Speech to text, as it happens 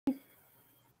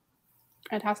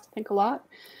It has to think a lot.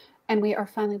 And we are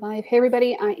finally live. Hey,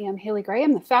 everybody. I am Haley Gray.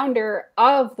 I'm the founder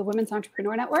of the Women's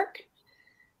Entrepreneur Network.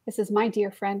 This is my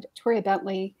dear friend, Toria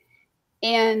Bentley.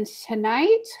 And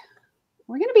tonight,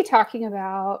 we're going to be talking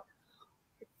about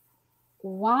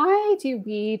why do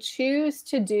we choose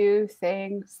to do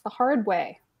things the hard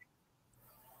way?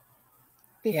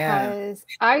 Because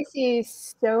I see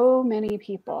so many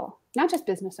people, not just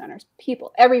business owners,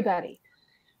 people, everybody,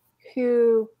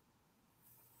 who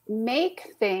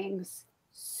make things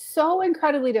so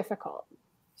incredibly difficult,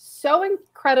 so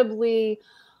incredibly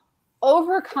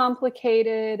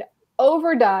overcomplicated,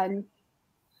 overdone,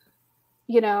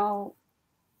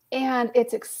 and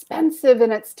it's expensive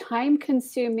and it's time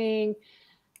consuming.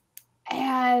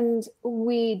 And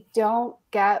we don't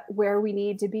get where we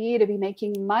need to be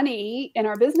making money in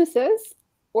our businesses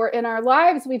or in our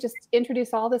lives. We just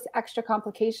introduce all this extra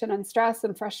complication and stress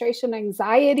and frustration,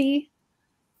 anxiety,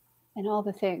 and all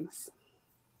the things.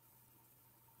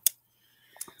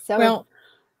 So, well,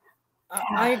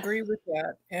 I agree with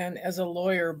that. And as a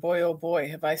lawyer, boy, oh boy,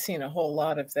 have I seen a whole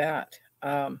lot of that.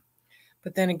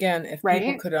 But then again, if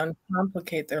people could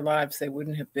uncomplicate their lives, they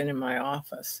wouldn't have been in my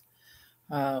office.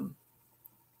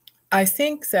 I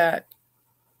think that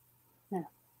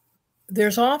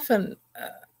there's often,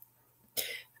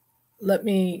 let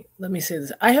me say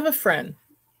this. I have a friend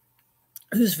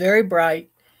who's very bright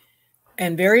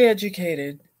and very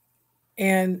educated,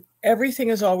 and everything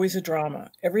is always a drama.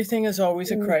 Everything is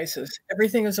always a crisis.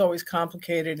 Everything is always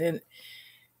complicated. And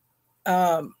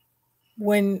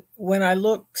when I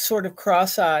look sort of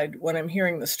cross-eyed when I'm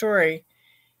hearing the story,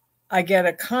 I get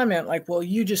a comment like, well,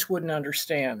 you just wouldn't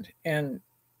understand. And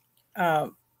I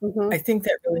think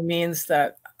that really means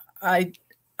that I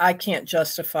can't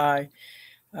justify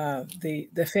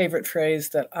the favorite phrase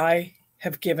that I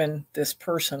have given this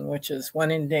person, which is when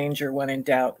in danger, when in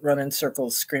doubt, run in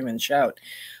circles, scream and shout,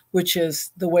 which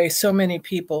is the way so many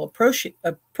people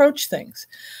approach things.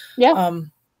 Yeah.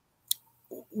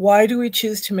 Why do we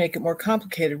choose to make it more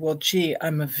complicated? Well, gee,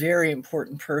 I'm a very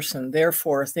important person.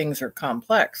 Therefore, things are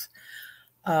complex.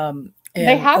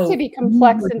 They have to be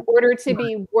complex in order to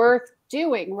be worth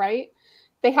doing, right?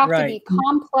 They have to be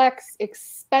complex,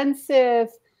 expensive,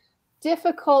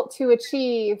 difficult to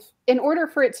achieve in order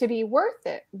for it to be worth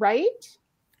it, right?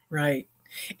 Right.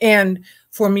 And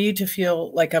for me to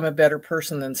feel like I'm a better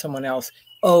person than someone else,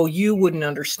 oh, you wouldn't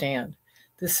understand.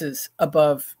 This is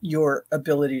above your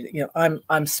ability to,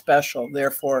 I'm special,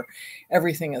 therefore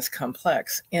everything is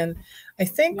complex. And I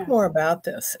think more about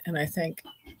this and I think,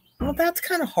 well, that's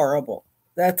kind of horrible.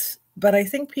 But I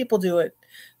think people do it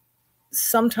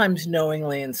sometimes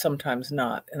knowingly and sometimes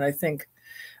not. And I think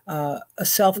a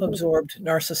self-absorbed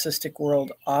narcissistic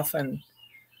world often,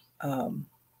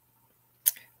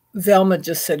 Velma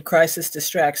just said, crisis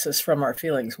distracts us from our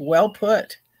feelings. Well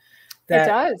put. It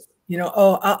does.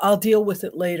 I'll deal with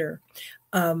it later.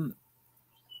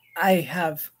 I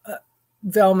have,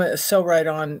 Velma is so right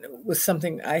on with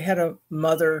something. I had a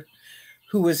mother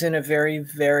who was in a very,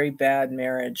 very bad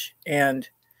marriage. And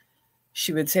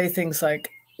she would say things like,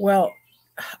 well,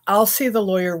 I'll see the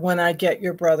lawyer when I get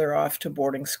your brother off to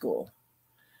boarding school.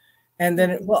 And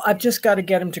then, well, I've just got to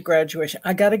get him to graduation.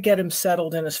 I got to get him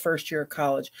settled in his first year of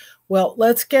college. Well,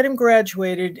 let's get him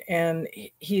graduated and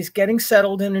he's getting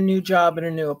settled in a new job in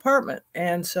a new apartment.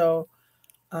 And so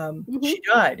she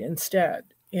died instead.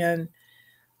 And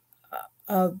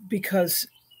because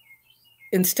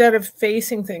instead of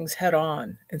facing things head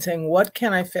on and saying, what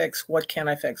can I fix? What can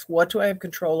I fix? What do I have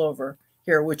control over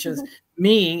here? Which is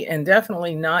me and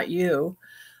definitely not you.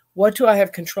 What do I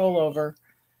have control over?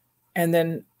 And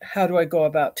then how do I go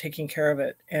about taking care of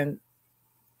it? And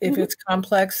if it's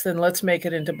complex, then let's make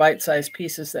it into bite-sized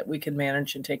pieces that we can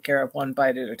manage and take care of one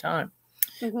bite at a time.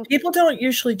 People don't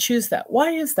usually choose that.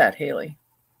 Why is that, Haley?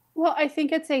 Well, I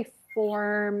think it's a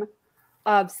form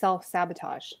of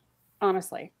self-sabotage,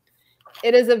 honestly.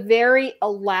 It is a very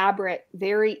elaborate,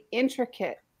 very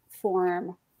intricate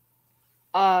form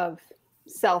of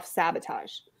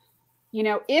self-sabotage.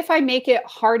 If I make it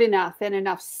hard enough and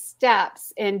enough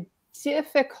steps and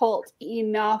difficult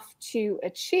enough to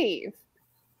achieve,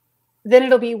 then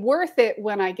it'll be worth it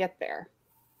when I get there.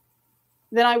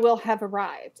 Then I will have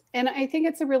arrived. And I think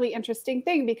it's a really interesting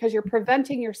thing because you're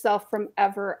preventing yourself from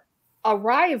ever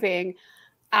arriving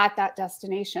at that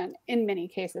destination in many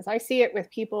cases. I see it with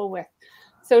people with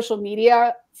social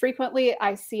media frequently.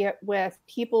 I see it with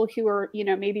people who are,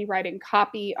 maybe writing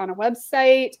copy on a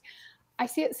website. I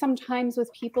see it sometimes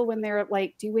with people when they're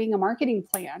like doing a marketing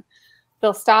plan.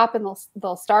 They'll stop and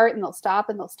they'll start and they'll stop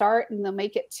and they'll start and they'll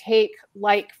make it take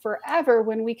like forever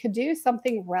when we could do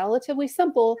something relatively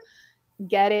simple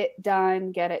get it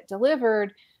done, get it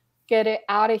delivered, get it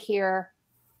out of here.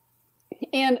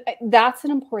 And that's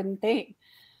an important thing.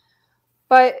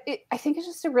 But I think it's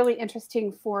just a really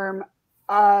interesting form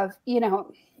of, we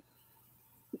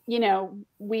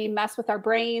mess with our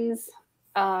brains.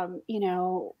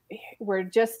 We're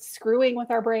just screwing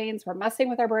with our brains. We're messing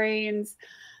with our brains.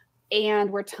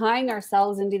 And we're tying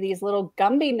ourselves into these little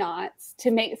Gumby knots to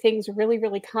make things really,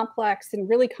 really complex and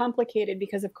really complicated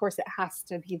because, of course, it has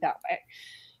to be that way.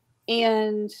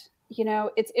 And,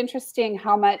 it's interesting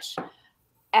how much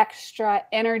extra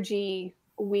energy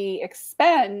we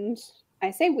expend.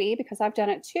 I say we because I've done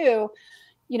it too,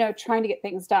 trying to get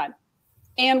things done.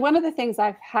 And one of the things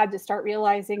I've had to start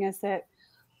realizing is that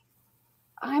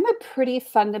I'm a pretty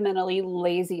fundamentally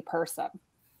lazy person.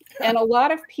 And a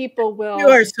lot of people will. You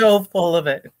are so full of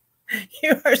it.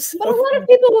 You are so. But a lot of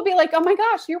people will be like, "Oh my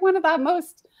gosh, you're one of the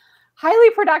most highly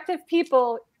productive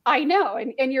people I know,"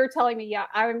 and you're telling me, "Yeah,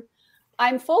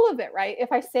 I'm full of it." Right?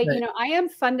 If I say, right. I am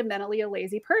fundamentally a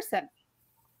lazy person.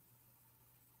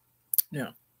 No.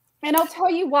 And I'll tell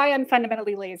you why I'm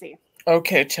fundamentally lazy.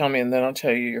 Okay, tell me, and then I'll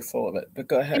tell you you're full of it. But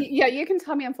go ahead. Yeah, you can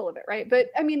tell me I'm full of it, right?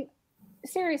 But I mean,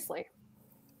 seriously,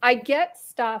 I get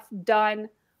stuff done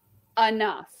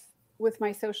enough with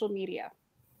my social media.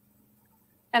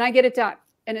 And I get it done,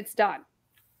 and it's done.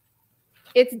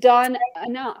 It's done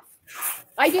enough.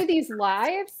 I do these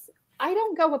lives. I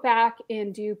don't go back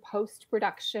and do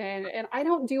post-production, and I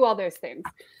don't do all those things.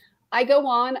 I go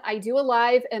on, I do a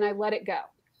live, and I let it go.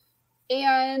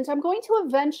 And I'm going to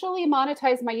eventually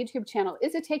monetize my YouTube channel.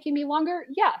 Is it taking me longer?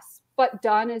 Yes, but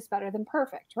done is better than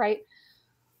perfect, right?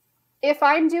 If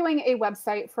I'm doing a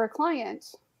website for a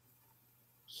client,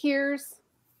 here's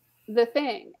the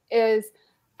thing is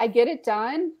I get it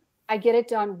done. I get it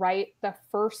done right the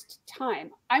first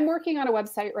time. I'm working on a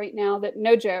website right now that,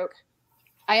 no joke,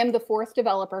 I am the 4th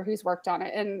developer who's worked on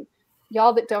it. And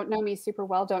y'all that don't know me super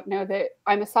well don't know that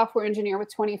I'm a software engineer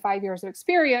with 25 years of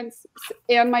experience,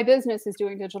 and my business is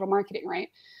doing digital marketing, right?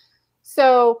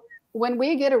 So when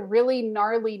we get a really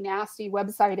gnarly, nasty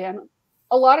website in,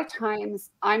 a lot of times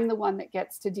I'm the one that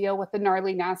gets to deal with the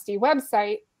gnarly, nasty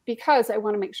website because I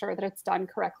want to make sure that it's done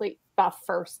correctly the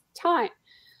first time.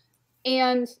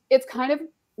 And it's kind of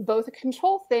both a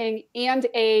control thing and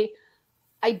I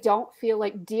don't feel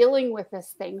like dealing with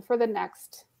this thing for the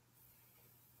next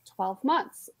 12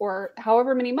 months or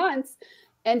however many months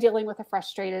and dealing with a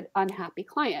frustrated, unhappy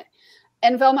client.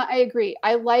 And Velma, I agree.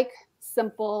 I like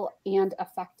simple and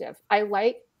effective. I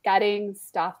like getting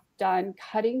stuff done,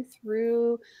 cutting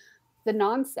through the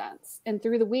nonsense and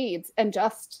through the weeds and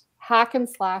just hack and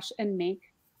slash and make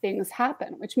things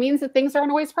happen, which means that things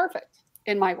aren't always perfect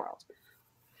in my world.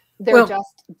 They're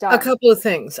just done. A couple of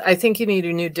things. I think you need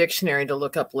a new dictionary to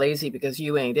look up lazy because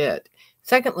you ain't it.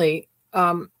 Secondly,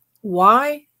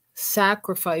 why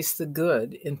sacrifice the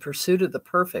good in pursuit of the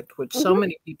perfect, which so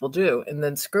many people do, and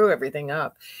then screw everything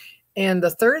up? And the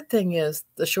third thing is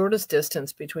the shortest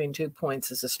distance between 2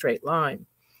 points is a straight line.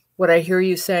 What I hear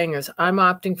you saying is I'm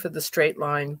opting for the straight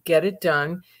line, get it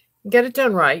done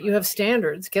right. You have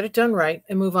standards, get it done right,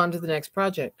 and move on to the next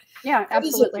project. Yeah,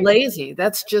 absolutely. Lazy.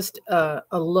 That's just a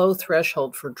low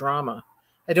threshold for drama.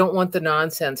 I don't want the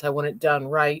nonsense. I want it done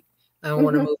right. I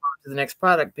want to move on to the next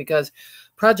project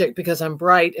because I'm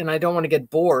bright and I don't want to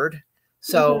get bored.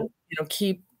 So,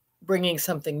 keep bringing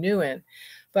something new in.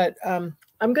 But I'm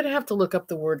going to have to look up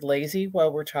the word lazy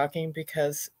while we're talking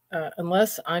because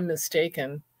unless I'm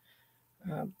mistaken,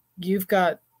 you've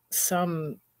got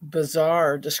some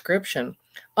bizarre description.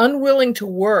 Unwilling to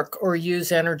work or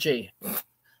use energy.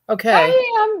 Okay.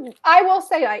 I will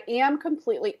say I am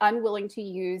completely unwilling to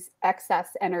use excess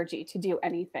energy to do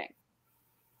anything.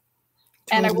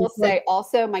 And I will say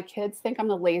also my kids think I'm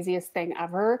the laziest thing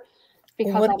ever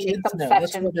because I'll make them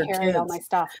fetch and carry all my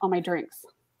stuff, all my drinks.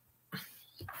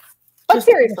 But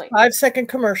seriously. 5-second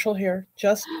commercial here.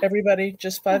 Just everybody,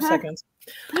 just 5 seconds.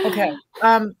 Okay.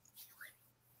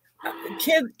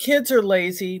 Kids are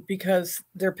lazy because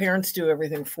their parents do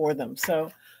everything for them.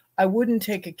 So I wouldn't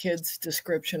take a kid's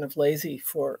description of lazy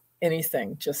for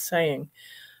anything, just saying.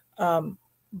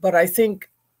 But I think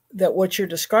that what you're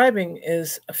describing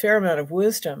is a fair amount of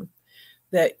wisdom,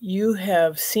 that you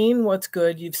have seen what's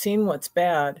good, you've seen what's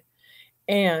bad.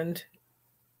 And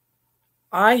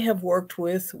I have worked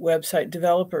with website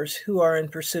developers who are in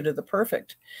pursuit of the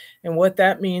perfect. And what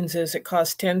that means is it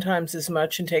costs 10 times as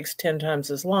much and takes 10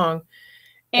 times as long.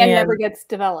 And never gets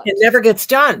developed. It never gets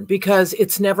done because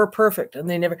it's never perfect. And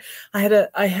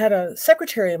I had a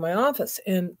secretary in my office,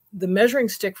 and the measuring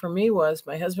stick for me was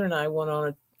my husband and I went on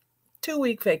a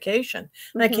 2-week vacation.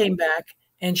 And I came back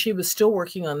and she was still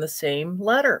working on the same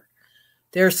letter.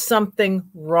 there's something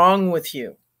wrong with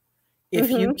you. If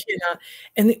you cannot,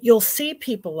 and you'll see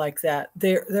people like that.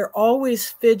 They're always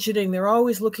fidgeting. They're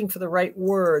always looking for the right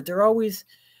word. They're always,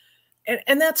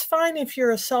 and that's fine if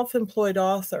you're a self-employed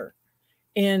author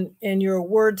and you're a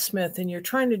wordsmith and you're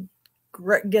trying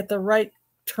to get the right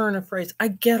turn of phrase. I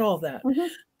get all that.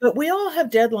 But we all have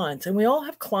deadlines and we all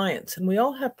have clients and we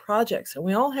all have projects and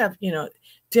we all have,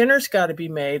 dinner's got to be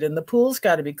made and the pool's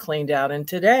got to be cleaned out. And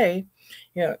today,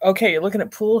 okay, you're looking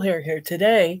at pool hair here.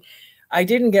 Today, I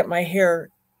didn't get my hair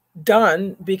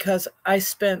done because I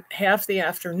spent half the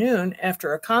afternoon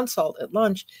after a consult at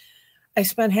lunch. I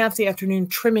spent half the afternoon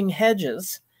trimming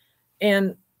hedges.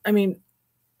 And I mean,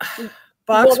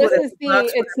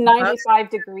 it's 95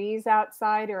 degrees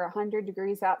outside or 100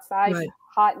 degrees outside, right.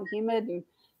 Hot and humid. And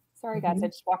sorry, guys, I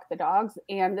just walked the dogs.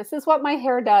 And this is what my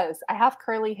hair does. I have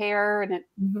curly hair and it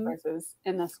versus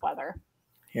in this weather.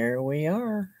 Here we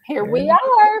are. Here we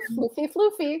are. Floofy,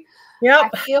 floofy.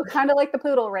 Yep. I feel kind of like the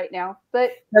poodle right now.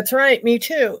 But that's right. Me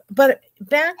too. But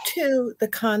back to the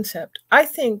concept. I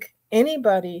think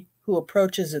anybody who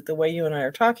approaches it the way you and I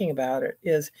are talking about it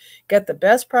is get the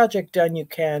best project done you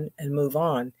can and move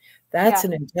on. That's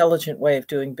an intelligent way of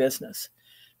doing business,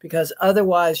 because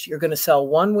otherwise you're going to sell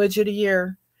one widget a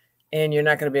year and you're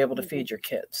not going to be able to feed your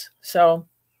kids. So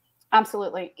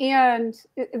absolutely. And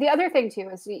the other thing too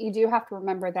is you do have to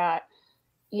remember that,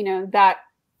 that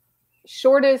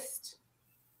shortest,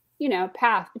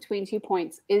 path between 2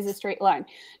 points is a straight line.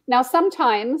 Now,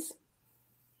 sometimes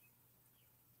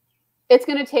it's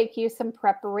going to take you some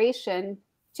preparation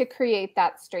to create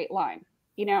that straight line.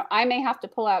 I may have to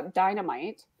pull out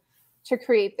dynamite to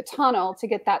create the tunnel to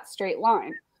get that straight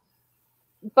line.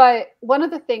 But one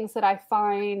of the things that I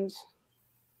find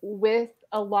with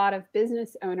a lot of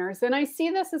business owners, and I see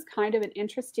this as kind of an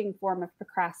interesting form of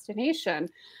procrastination,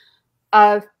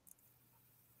 of,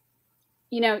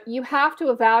 you have to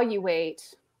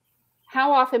evaluate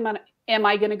how often am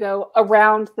I going to go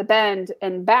around the bend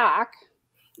and back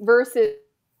versus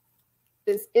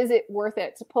is it worth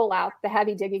it to pull out the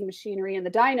heavy digging machinery and the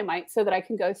dynamite so that I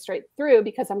can go straight through,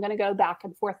 because I'm going to go back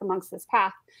and forth amongst this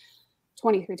path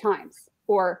 23 times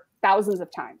or thousands of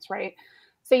times, right?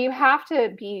 So you have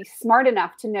to be smart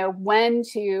enough to know when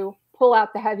to pull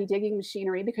out the heavy digging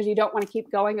machinery, because you don't want to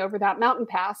keep going over that mountain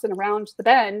pass and around the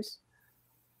bend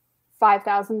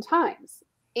 5,000 times.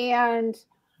 And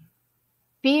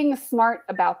being smart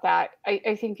about that,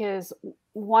 I think, is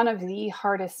one of the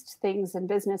hardest things in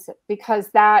business, because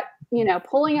that,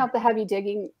 pulling out the heavy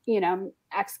digging,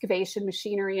 excavation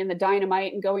machinery and the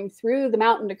dynamite and going through the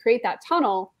mountain to create that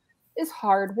tunnel is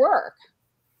hard work,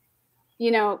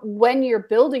 when you're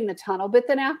building the tunnel. But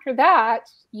then after that,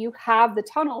 you have the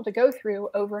tunnel to go through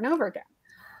over and over again.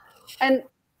 And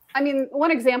I mean,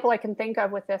 one example I can think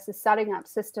of with this is setting up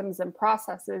systems and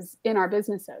processes in our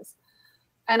businesses.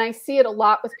 And I see it a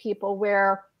lot with people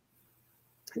where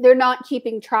they're not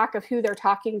keeping track of who they're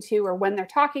talking to or when they're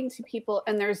talking to people.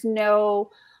 And there's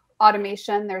no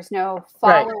automation. There's no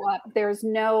follow-up. Right. There's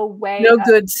no way. No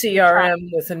good CRM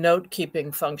with a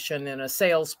note-keeping function and a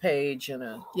sales page and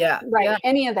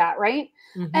any of that. Right.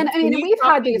 And I mean, we've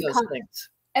had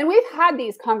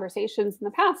these conversations in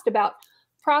the past about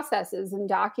processes and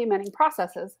documenting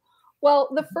processes. Well,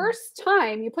 the first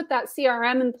time you put that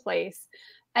CRM in place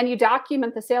and you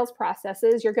document the sales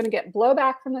processes, you're going to get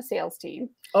blowback from the sales team.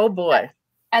 Oh boy.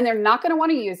 And they're not going to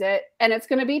want to use it. And it's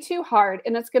going to be too hard.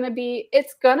 And it's going to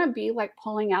be like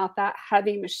pulling out that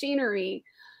heavy machinery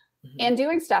and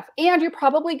doing stuff. And you're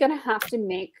probably going to have to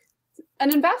make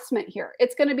an investment here.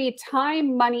 It's going to be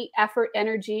time, money, effort,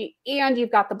 energy, and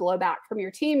you've got the blowback from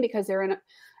your team because they're in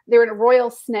a royal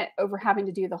snit over having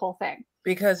to do the whole thing.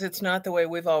 Because it's not the way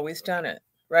we've always done it,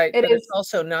 right? But it's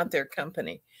also not their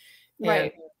company.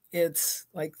 Right. And it's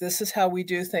like, this is how we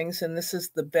do things, and this is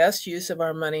the best use of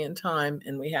our money and time,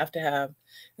 and we have to have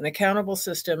an accountable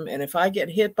system. And if I get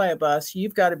hit by a bus,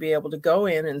 you've got to be able to go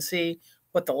in and see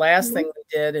what the last thing we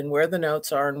did and where the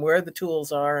notes are and where the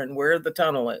tools are and where the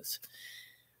tunnel is.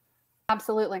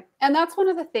 Absolutely. And that's one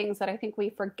of the things that I think we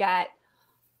forget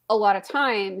a lot of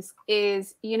times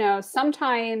is,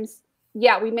 sometimes,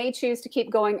 we may choose to keep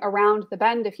going around the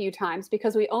bend a few times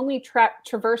because we only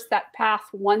traverse that path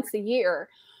once a year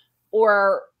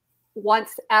or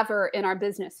once ever in our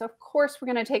business. So of course we're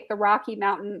going to take the Rocky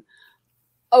Mountain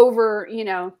over,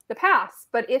 the pass.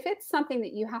 But if it's something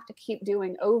that you have to keep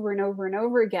doing over and over and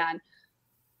over again,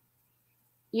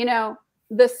 the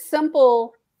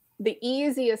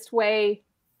easiest way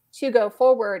to go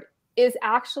forward is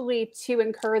actually to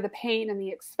incur the pain and the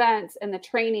expense and the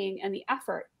training and the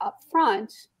effort up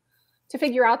front to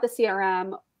figure out the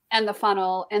CRM and the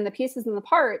funnel and the pieces and the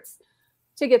parts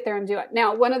to get there and do it.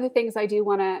 Now, one of the things I do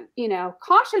want to,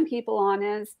 caution people on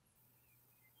is,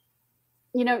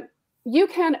 you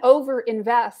can over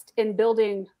invest in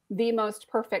building the most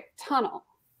perfect tunnel,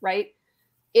 right?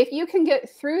 If you can get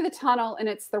through the tunnel and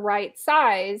it's the right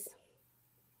size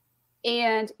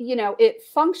and, it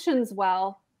functions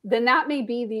well, then that may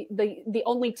be the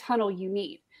only tunnel you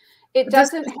need. It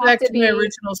doesn't have to be my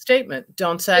original statement.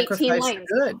 Don't sacrifice the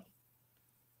good.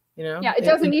 Yeah, it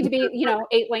doesn't need to be,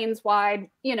 8 lanes wide,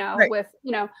 right. with,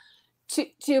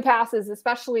 two passes,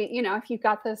 especially, if you've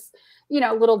got this,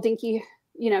 little dinky,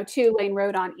 2-lane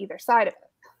road on either side of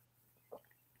it.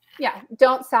 Yeah,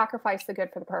 don't sacrifice the good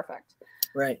for the perfect.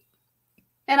 Right.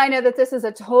 And I know that this is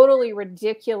a totally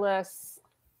ridiculous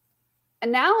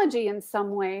analogy in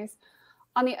some ways.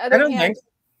 On the other hand,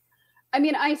 I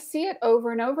mean, I see it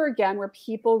over and over again where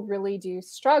people really do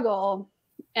struggle.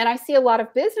 And I see a lot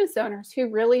of business owners who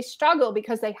really struggle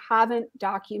because they haven't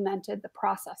documented the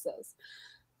processes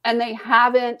and they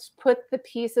haven't put the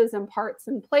pieces and parts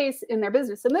in place in their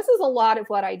business. And this is a lot of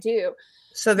what I do.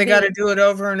 So they got to do it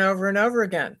over and over and over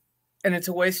again. And it's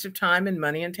a waste of time and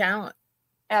money and talent.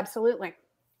 Absolutely.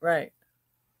 Right.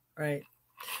 Right.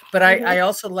 But I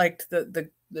also liked the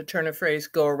turn of phrase,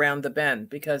 go around the bend,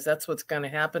 because that's what's going to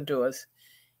happen to us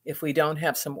if we don't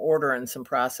have some order and some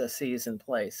processes in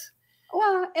place.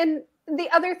 Well, and the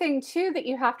other thing too that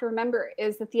you have to remember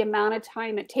is that the amount of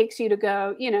time it takes you to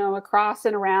go, across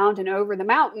and around and over the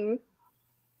mountain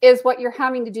is what you're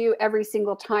having to do every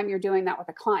single time you're doing that with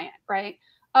a client, right?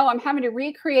 Oh, I'm having to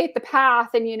recreate the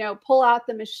path and, pull out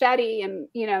the machete and,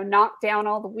 knock down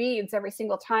all the weeds every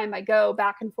single time I go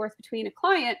back and forth between a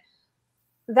client.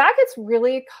 That gets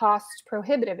really cost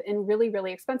prohibitive and really,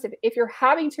 really expensive. If you're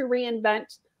having to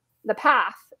reinvent the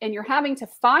path and you're having to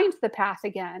find the path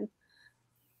again,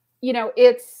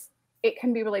 it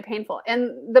can be really painful.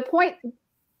 And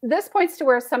this points to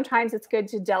where sometimes it's good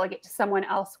to delegate to someone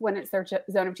else when it's their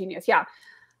zone of genius. Yeah.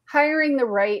 Hiring the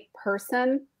right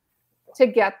person to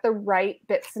get the right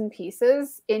bits and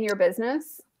pieces in your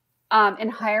business, and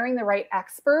hiring the right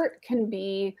expert can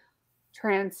be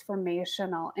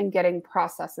transformational in getting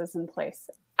processes in place.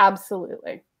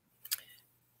 Absolutely.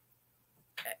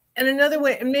 And another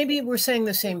way, and maybe we're saying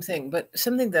the same thing, but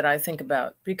something that I think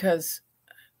about, because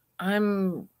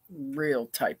I'm real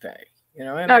type A,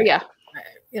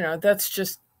 and that's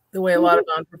just the way a lot of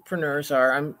entrepreneurs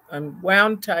are. I'm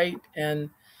wound tight, and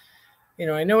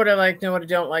I know what I like, know what I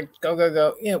don't like,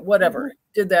 go, whatever.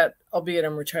 Did that, albeit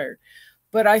I'm retired.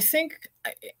 But I think,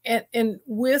 and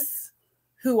with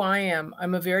who I am,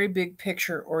 I'm a very big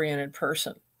picture oriented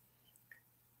person.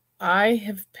 I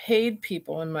have paid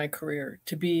people in my career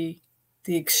to be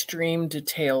the extreme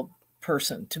detailed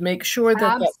person, to make sure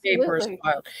that that paper is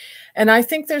filed. And I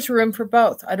think there's room for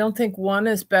both. I don't think one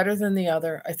is better than the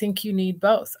other. I think you need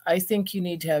both. I think you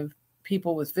need to have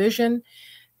people with vision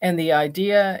and the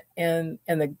idea and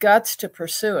the guts to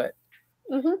pursue it.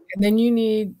 And then you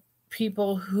need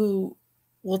people who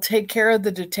will take care of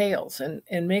the details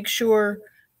and make sure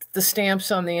the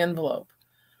stamps on the envelope.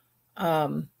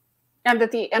 And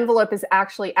that the envelope is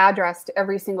actually addressed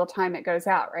every single time it goes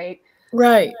out, right?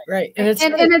 Right. And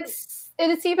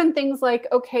it's even things like,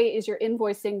 okay, is your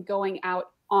invoicing going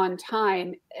out on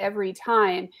time every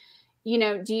time?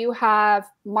 Do you have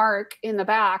Mark in the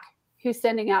back who's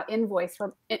sending out invoice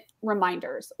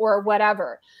reminders or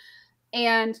whatever?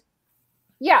 And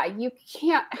yeah, you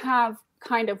can't have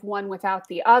kind of one without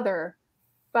the other,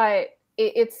 but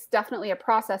it's definitely a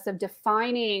process of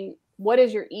defining what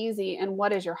is your easy and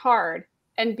what is your hard,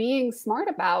 and being smart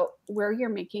about where you're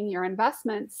making your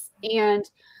investments and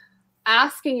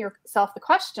asking yourself the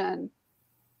question,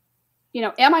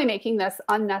 am I making this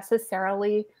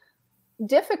unnecessarily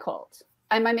difficult?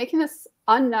 Am I making this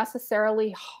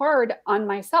unnecessarily hard on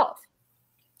myself?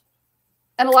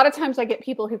 And a lot of times I get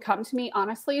people who come to me,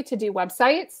 honestly, to do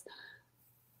websites.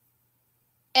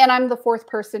 And I'm the fourth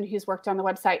person who's worked on the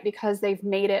website because they've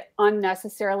made it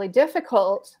unnecessarily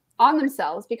difficult on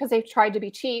themselves because they've tried to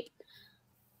be cheap.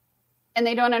 And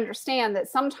they don't understand that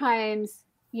sometimes,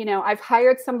 I've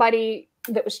hired somebody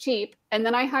that was cheap, and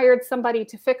then I hired somebody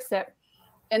to fix it.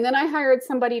 And then I hired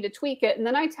somebody to tweak it. And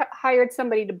then I hired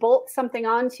somebody to bolt something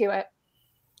onto it.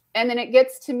 And then it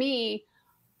gets to me.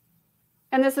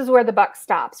 And this is where the buck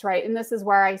stops, right? And this is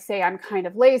where I say I'm kind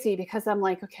of lazy, because I'm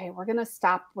like, okay, we're going to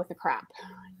stop with the crap.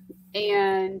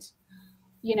 And,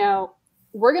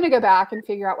 we're going to go back and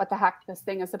figure out what the heck this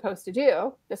thing is supposed to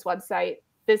do, this website,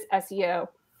 this SEO,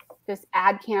 this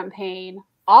ad campaign,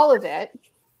 all of it.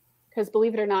 Because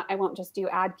believe it or not, I won't just do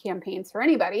ad campaigns for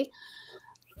anybody.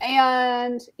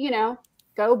 And,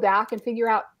 go go back and figure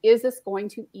out, is this going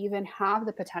to even have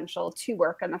the potential to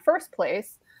work in the first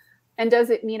place? And does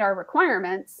it meet our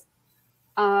requirements?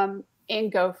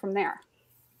 And go from there.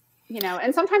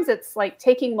 And sometimes it's like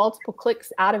taking multiple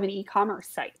clicks out of an e-commerce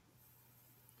site.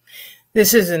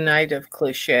 This is a night of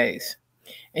cliches.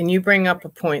 And you bring up a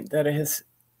point that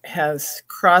has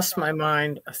crossed my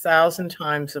mind 1,000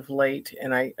 times of late,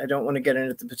 and I don't want to get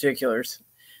into the particulars.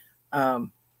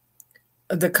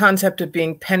 The concept of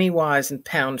being penny wise and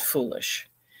pound foolish.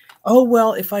 Oh,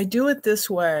 well, if I do it this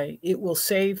way, it will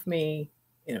save me,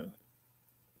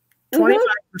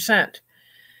 25%.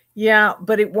 Yeah,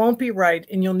 but it won't be right,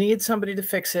 and you'll need somebody to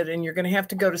fix it, and you're going to have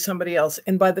to go to somebody else.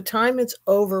 And by the time it's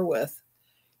over with,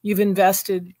 you've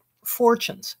invested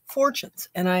fortunes.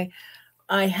 And I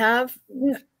have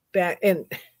back, and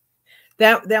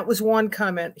that was one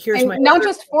comment. Here's my not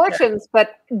just fortunes,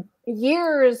 but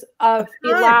years of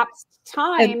elapsed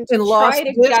time to try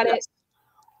to get it.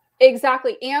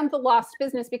 Exactly. And the lost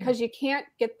business, because you can't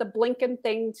get the blinking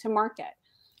thing to market.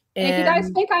 And if you guys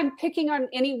think I'm picking on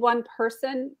any one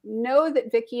person, know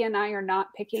that Vicki and I are not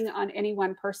picking on any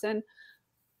one person.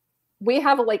 We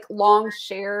have like long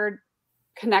shared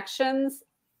connections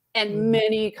and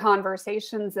many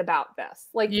conversations about this.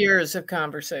 Like years of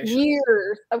conversations.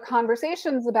 Years of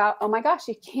conversations about, oh my gosh,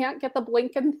 you can't get the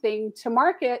blinking thing to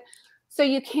market, so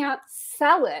you can't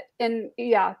sell it. And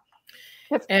yeah.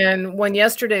 And when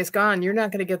yesterday's gone, you're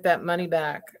not going to get that money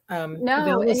back.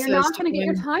 No, and you're not going to get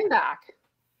your time back.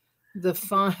 The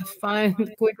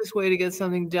quickest way to get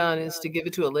something done is to give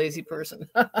it to a lazy person.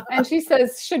 And she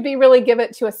says, should we really give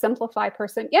it to a simplify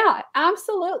person? Yeah,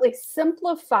 absolutely.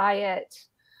 Simplify it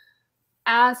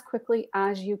as quickly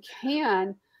as you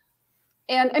can.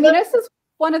 And I mean, this is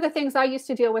one of the things I used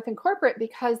to deal with in corporate,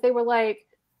 because they were like,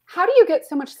 how do you get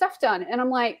so much stuff done? And I'm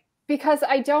like, because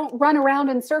I don't run around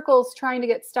in circles trying to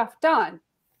get stuff done.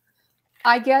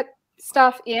 I get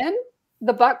stuff in,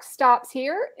 the buck stops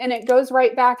here, and it goes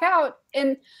right back out.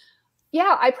 And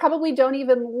yeah, I probably don't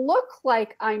even look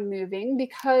like I'm moving,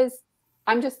 because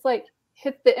I'm just like,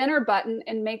 hit the enter button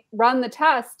and run the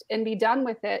test and be done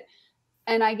with it.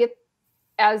 And I get,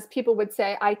 as people would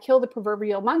say, I kill the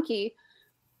proverbial monkey,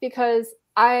 because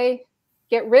I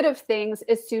get rid of things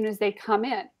as soon as they come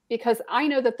in, because I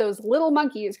know that those little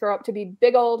monkeys grow up to be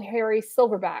big old hairy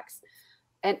silverbacks,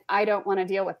 and I don't want to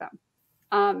deal with them.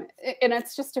 And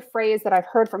it's just a phrase that I've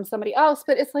heard from somebody else,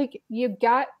 but it's like, you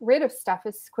got rid of stuff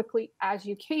as quickly as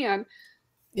you can.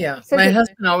 Yeah. So my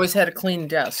husband always had a clean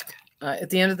desk. At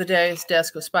the end of the day, his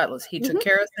desk was spotless. He took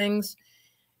care of things.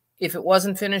 If it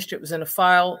wasn't finished, it was in a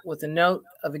file with a note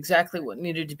of exactly what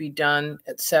needed to be done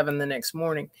at 7 the next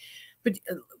morning. But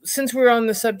since we're on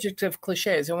the subject of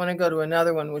cliches, I want to go to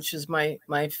another one, which is my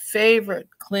favorite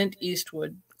Clint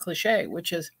Eastwood cliche,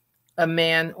 which is a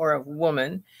man or a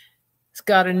woman has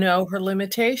got to know her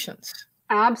limitations.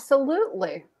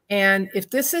 Absolutely. And if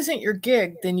this isn't your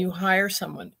gig, then you hire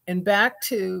someone. And back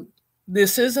to,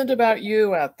 this isn't about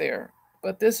you out there,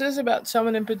 but this is about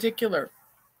someone in particular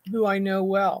who I know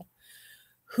well,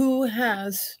 who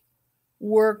has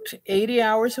worked 80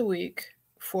 hours a week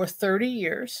for 30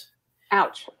 years.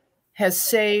 Ouch. Has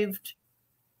saved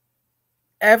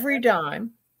every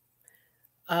dime,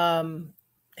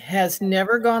 has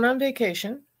never gone on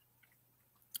vacation,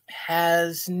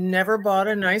 has never bought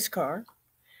a nice car,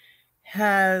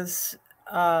 has,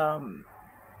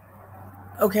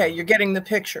 okay, you're getting the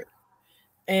picture.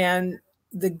 And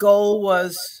the goal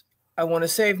was, I want to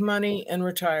save money and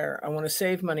retire. I want to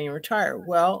save money and retire.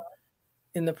 Well,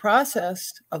 in the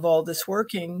process of all this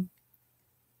working,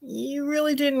 you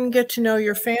really didn't get to know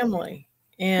your family,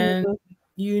 and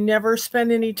you never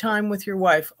spend any time with your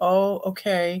wife. Oh,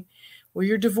 okay. Well,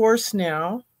 you're divorced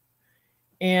now,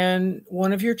 and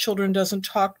one of your children doesn't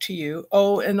talk to you.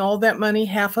 Oh, and all that money,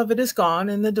 half of it is gone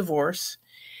in the divorce.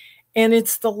 And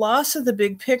it's the loss of the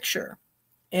big picture.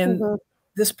 And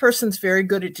this person's very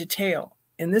good at detail.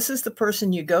 And this is the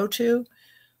person you go to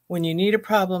when you need a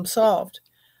problem solved.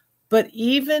 But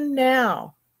even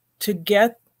now, to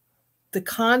get the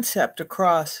concept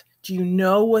across, do you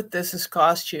know what this has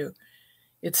cost you?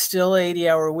 It's still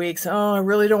 80-hour weeks. Oh, I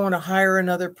really don't want to hire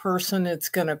another person. It's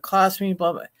going to cost me,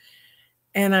 blah, blah.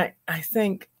 And I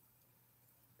think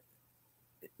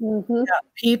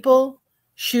people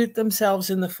shoot themselves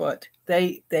in the foot.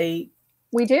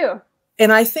 We do.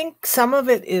 And I think some of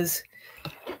it is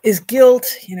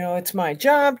guilt. You know, it's my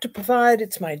job to provide.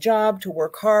 It's my job to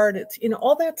work hard. It's,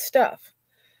 all that stuff.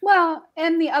 Well,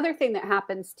 and the other thing that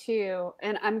happens too,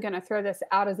 and I'm going to throw this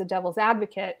out as a devil's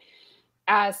advocate,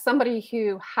 as somebody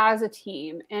who has a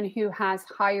team and who has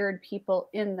hired people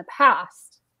in the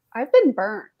past, I've been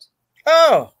burnt.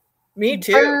 Oh. Me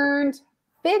too. burned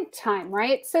big time,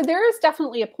 right? So there is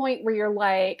definitely a point where you're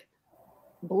like,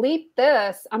 bleep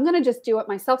this. I'm going to just do it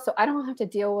myself so I don't have to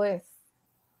deal with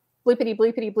bleepity,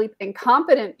 bleepity, bleep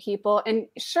incompetent people. And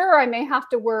sure, I may have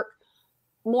to work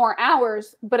more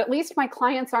hours, but at least my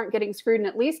clients aren't getting screwed. And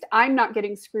at least I'm not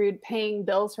getting screwed paying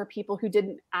bills for people who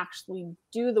didn't actually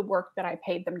do the work that I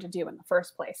paid them to do in the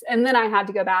first place. And then I had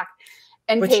to go back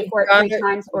and pay for it 3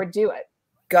 times or do it.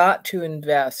 Got to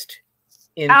invest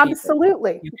in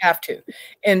Absolutely. people. You have to.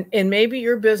 And maybe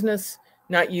your business,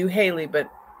 not you, Haley, but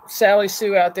Sally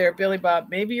Sue out there, Billy Bob,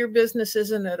 maybe your business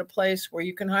isn't at a place where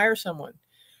you can hire someone.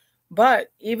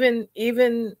 But even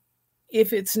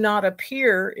if it's not a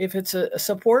peer, if it's a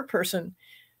support person,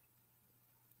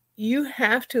 you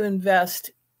have to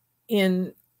invest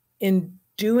in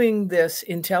doing this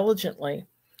intelligently.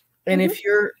 And if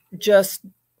you're just,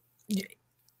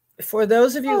 for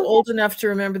those of you old enough to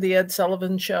remember the Ed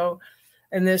Sullivan Show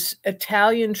and this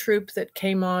Italian troupe that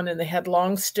came on, and they had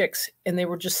long sticks and they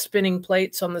were just spinning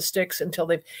plates on the sticks until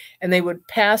they would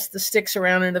pass the sticks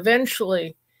around, and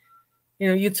eventually, you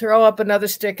know, you throw up another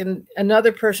stick and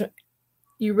another person,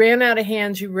 you ran out of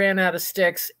hands, you ran out of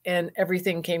sticks, and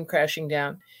everything came crashing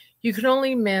down. You can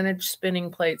only manage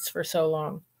spinning plates for so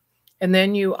long. And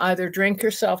then you either drink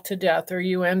yourself to death, or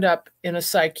you end up in a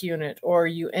psych unit, or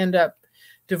you end up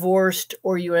divorced,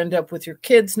 or you end up with your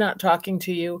kids not talking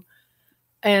to you.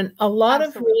 And a lot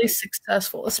of really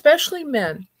successful, especially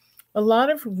men, a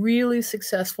lot of really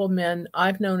successful men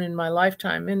I've known in my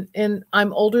lifetime, and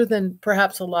I'm older than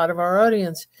perhaps a lot of our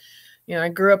audience. You know, I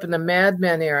grew up in the Mad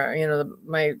Men era. You know,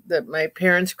 my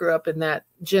parents grew up in that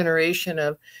generation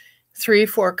of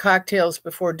 3-4 cocktails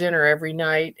before dinner every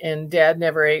night, and Dad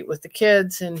never ate with the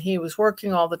kids, and he was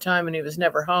working all the time, and he was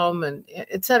never home, and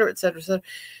et cetera, et cetera, et cetera.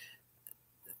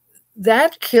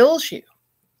 That kills you,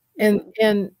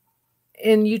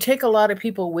 and you take a lot of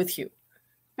people with you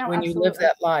when you live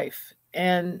that life.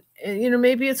 And you know,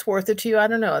 maybe it's worth it to you. I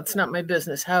don't know. It's not my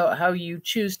business how you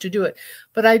choose to do it.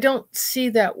 But I don't see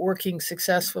that working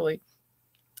successfully.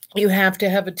 You have to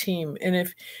have a team. And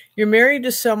if you're married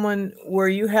to someone where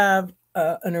you have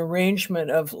an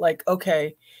arrangement of like,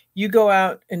 okay, you go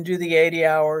out and do the 80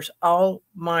 hours, I'll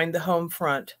mind the home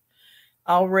front,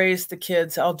 I'll raise the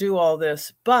kids, I'll do all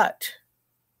this, but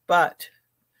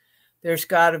there's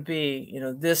got to be, you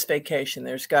know, this vacation,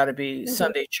 there's got to be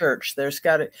Sunday church, there's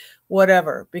got to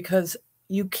whatever, because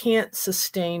you can't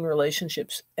sustain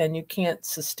relationships and you can't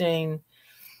sustain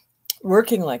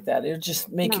working like that. It'll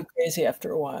just make you crazy after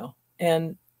a while.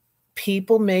 And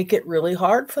people make it really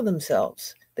hard for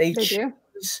themselves. They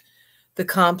choose the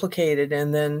complicated,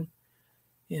 and then,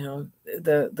 you know,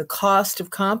 the cost of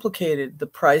complicated, the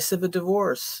price of a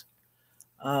divorce,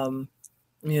 you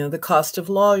know, the cost of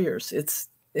lawyers. Is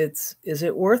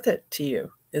it worth it to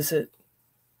you? Is it?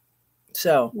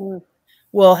 So,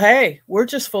 well, hey, we're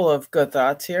just full of good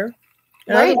thoughts here.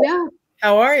 Right. Yeah.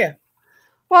 How are you?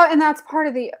 Well, and that's part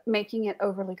of the making it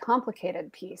overly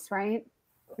complicated piece, right?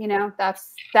 You know,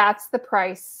 that's the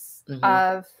price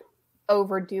of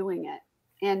overdoing it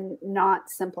and not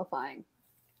simplifying.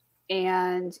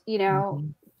 And, you know,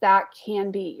 that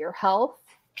can be your health.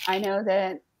 I know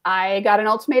that I got an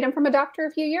ultimatum from a doctor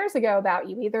a few years ago about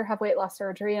you either have weight loss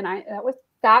surgery, and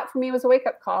that for me was a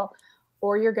wake-up call,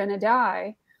 or you're going to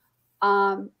die.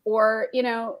 Or, you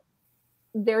know,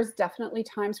 there's definitely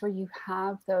times where you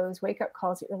have those wake-up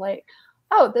calls that you're like,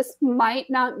 oh, this might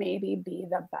not maybe be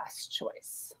the best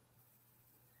choice.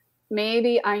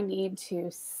 Maybe I need to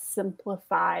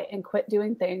simplify and quit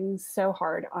doing things so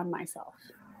hard on myself.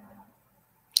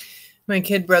 My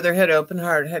kid brother had open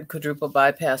heart, had quadruple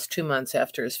bypass 2 months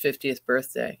after his 50th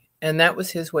birthday. And that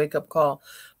was his wake-up call.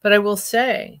 But I will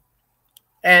say,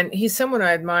 and he's someone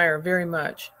I admire very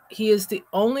much, he is the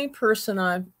only person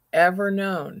I've ever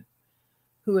known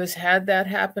who has had that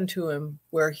happen to him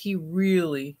where he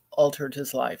really altered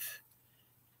his life.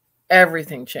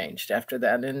 Everything changed after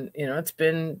that. And, you know, it's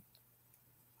been,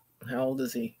 how old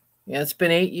is he? Yeah, it's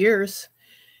been 8 years.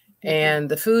 And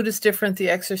the food is different.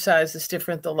 The exercise is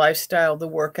different. The lifestyle, the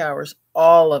work hours,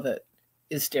 all of it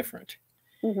is different.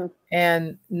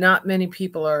 And not many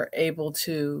people are able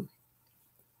to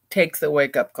take the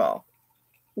wake-up call.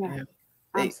 Yeah,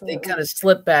 they kind of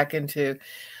slip back into,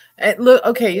 and look,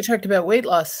 okay, you talked about weight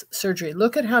loss surgery.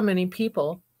 Look at how many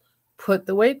people put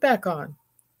the weight back on.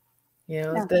 You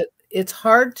know, that it's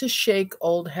hard to shake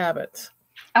old habits.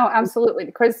 Oh, absolutely.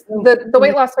 Because the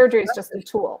weight loss surgery is just a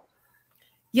tool.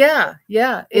 Yeah.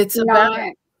 It's about,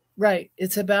 right.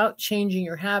 It's about changing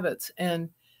your habits. And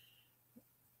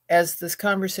as this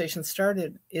conversation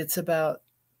started, it's about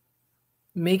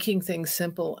making things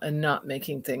simple and not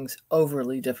making things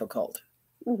overly difficult.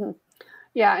 Mm-hmm.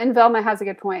 Yeah, and Velma has a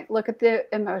good point. Look at the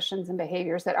emotions and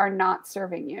behaviors that are not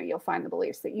serving you. You'll find the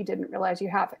beliefs that you didn't realize you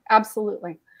have.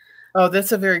 Absolutely. Oh,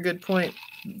 that's a very good point.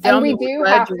 And we Velma, do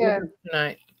glad have you're to with us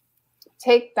tonight.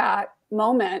 take that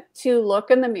moment to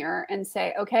look in the mirror and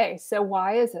say, okay, so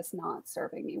why is this not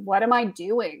serving me? What am I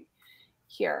doing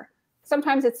here?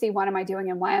 Sometimes it's see, what am I doing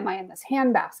and why am I in this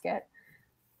handbasket?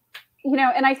 You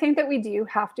know, and I think that we do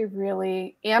have to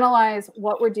really analyze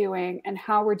what we're doing and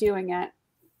how we're doing it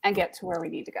and get to where we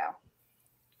need to go.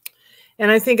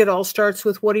 And I think it all starts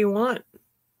with, what do you want?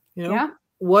 You know, Yeah.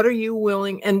 What are you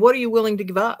willing, and what are you willing to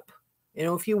give up? You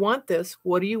know, if you want this,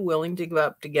 what are you willing to give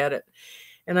up to get it?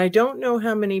 And I don't know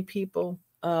how many people,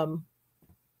 I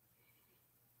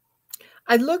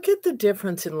look at the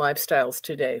difference in lifestyles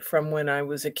today from when I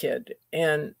was a kid,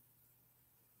 and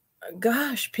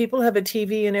gosh, people have a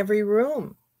TV in every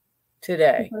room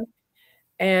today. Mm-hmm.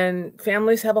 And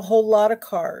families have a whole lot of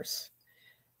cars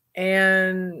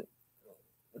and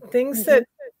things Mm-hmm. that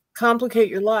complicate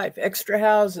your life, extra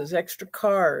houses, extra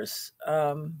cars,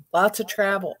 lots of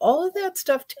travel. All of that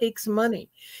stuff takes money.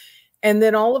 And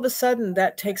then all of a sudden,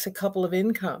 that takes a couple of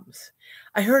incomes.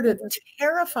 I heard a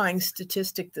terrifying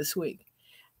statistic this week.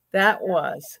 That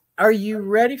was, are you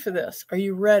ready for this? Are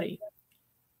you ready?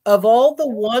 Of all the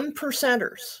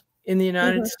 1%ers in the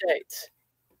United States,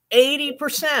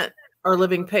 80% are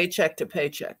living paycheck to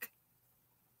paycheck.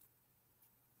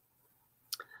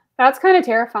 That's kind of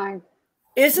terrifying.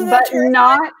 Isn't that terrifying?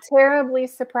 Not terribly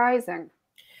surprising.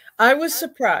 I was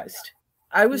surprised.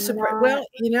 I was surprised. Well,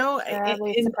 you know,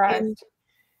 surprised.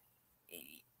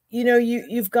 You know,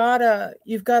 you've got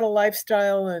a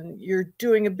lifestyle and you're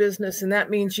doing a business, and that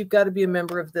means you've got to be a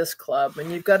member of this club,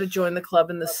 and you've got to join the club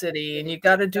in the city, and you've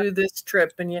got to do this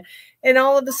trip, and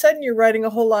all of a sudden you're writing a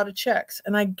whole lot of checks,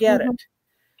 and I get it.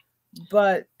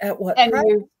 But at what price? And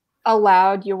you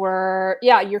allowed your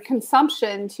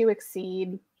consumption to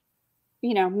exceed,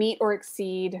 you know, meet or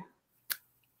exceed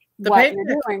what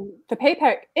you're doing, the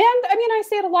paycheck. And I mean, I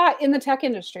see it a lot in the tech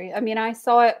industry. I mean, I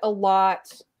saw it a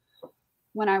lot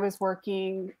when I was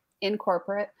working in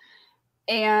corporate.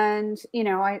 And, you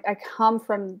know, I come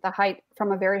from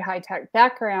a very high tech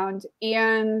background,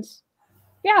 and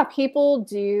yeah, people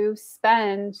do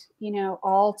spend, you know,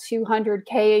 all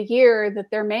 $200K a year that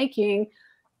they're making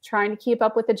trying to keep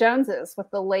up with the Joneses, with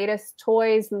the latest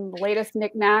toys and the latest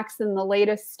knickknacks and the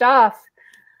latest stuff.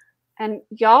 And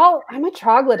y'all, I'm a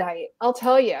troglodyte. I'll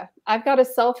tell you, I've got a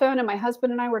cell phone, and my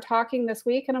husband and I were talking this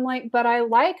week, and I'm like, but I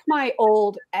like my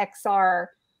old XR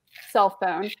cell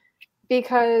phone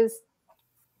because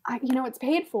you know, it's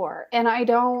paid for, and I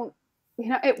don't, you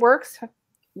know, it works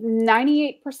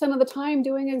 98% of the time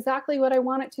doing exactly what I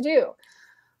want it to do.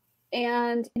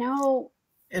 And, you know,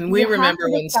 and we remember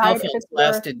when cell phones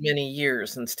lasted many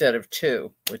years instead of 2,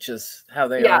 which is how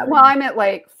they are. Yeah, well, I'm at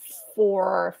like 4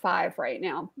 or 5 right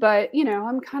now. But, you know,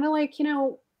 I'm kind of like, you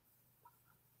know,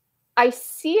 I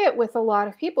see it with a lot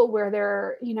of people where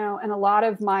they're, you know, and a lot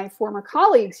of my former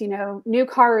colleagues, you know, new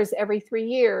cars every 3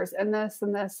 years, and this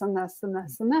and this and this and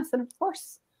this and this. And of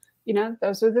course, you know,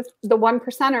 those are the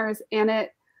 1%ers, and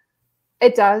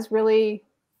it does really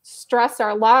stress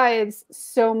our lives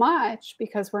so much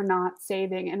because we're not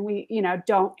saving, and we, you know,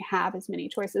 don't have as many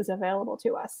choices available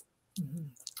to us.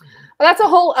 But that's a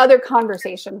whole other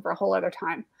conversation for a whole other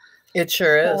time. It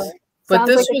sure is. But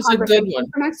this was a good one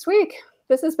for next week.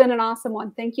 This has been an awesome one.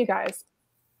 Thank you, guys.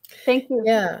 Thank you.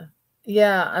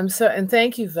 Yeah. And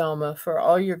thank you, Velma, for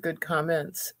all your good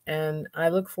comments. And I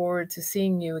look forward to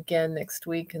seeing you again next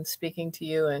week and speaking to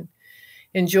you and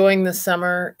enjoying the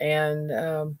summer,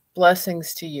 and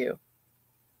blessings to you.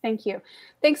 Thank you.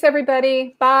 Thanks,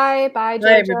 everybody. Bye. Bye, Jojo.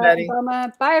 Bye, everybody.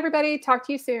 Velma. Bye, everybody. Talk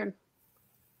to you soon.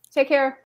 Take care.